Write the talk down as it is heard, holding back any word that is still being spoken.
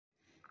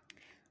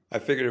I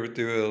figured I would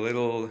do a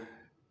little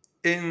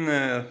in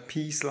a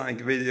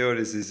piece-like video.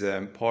 This is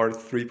part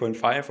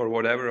 3.5 or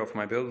whatever of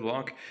my build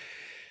vlog,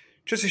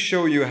 just to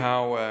show you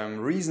how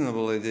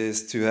reasonable it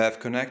is to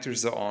have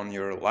connectors on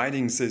your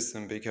lighting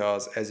system,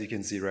 because as you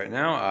can see right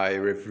now, I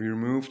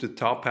removed the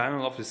top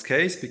panel of this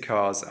case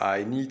because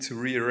I need to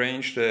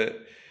rearrange the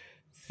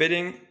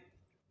fitting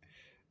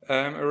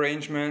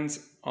arrangement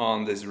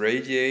on this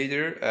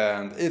radiator.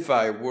 And if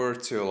I were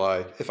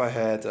to if I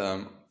had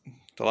the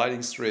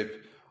lighting strip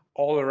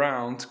all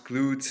around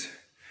glued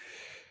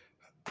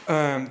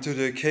to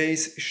the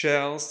case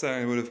shells,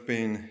 then it would have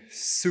been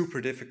super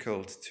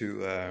difficult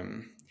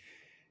to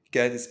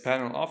get this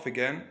panel off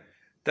again.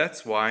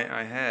 That's why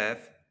I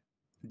have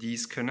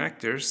these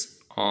connectors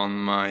on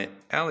my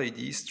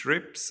LED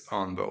strips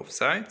on both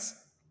sides,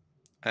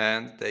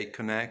 and they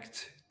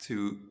connect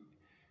to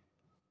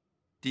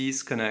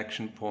these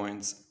connection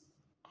points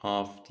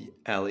of the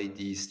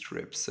LED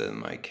strips in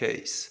my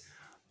case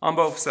on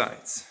both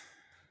sides.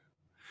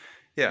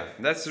 Yeah,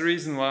 that's the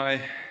reason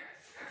why.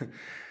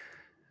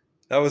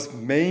 That was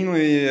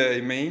mainly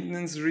a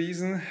maintenance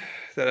reason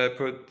that I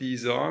put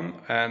these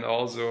on, and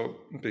also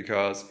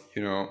because,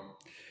 you know,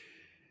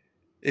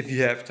 if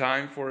you have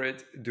time for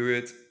it, do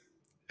it.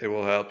 It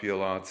will help you a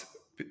lot.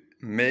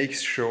 Make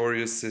sure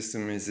your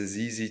system is as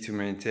easy to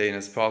maintain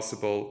as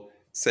possible.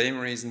 Same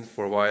reason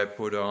for why I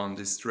put on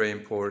this drain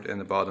port in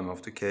the bottom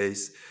of the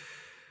case.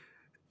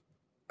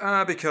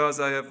 Because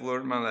I have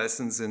learned my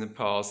lessons in the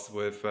past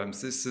with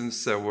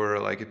systems that were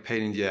like a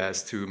pain in the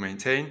ass to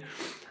maintain.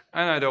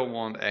 And I don't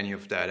want any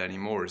of that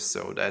anymore,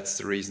 so that's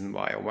the reason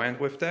why I went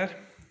with that.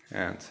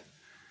 And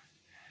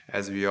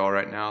as we are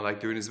right now, like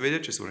doing this video,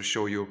 just want to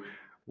show you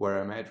where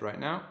I'm at right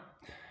now.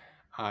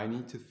 I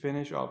need to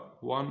finish up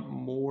one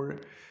more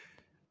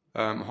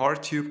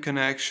hard tube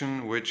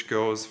connection, which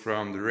goes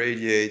from the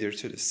radiator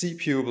to the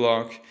CPU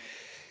block,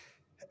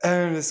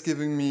 and it's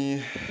giving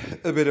me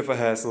a bit of a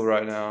hassle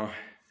right now.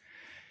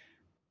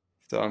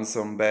 Done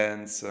some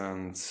bends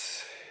and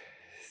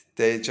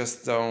they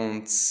just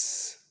don't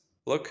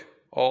look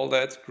all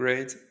that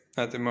great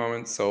at the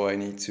moment, so I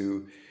need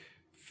to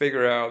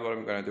figure out what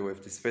I'm gonna do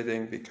with this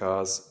fitting,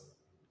 because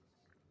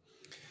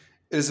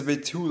it is a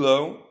bit too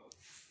low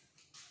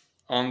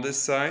on this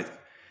side,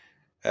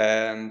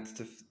 and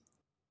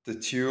the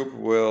tube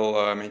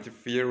will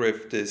interfere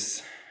with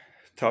this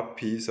top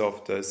piece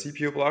of the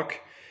CPU block,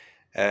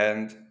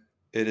 and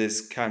it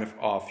is kind of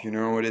off, you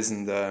know, it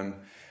isn't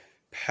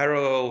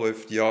parallel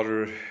with the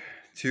other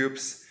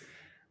tubes.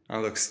 I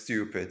look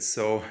stupid,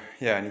 so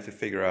yeah, I need to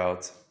figure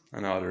out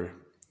another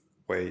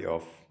way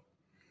of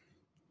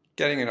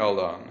getting it all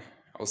done.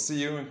 I'll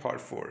see you in part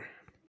 4.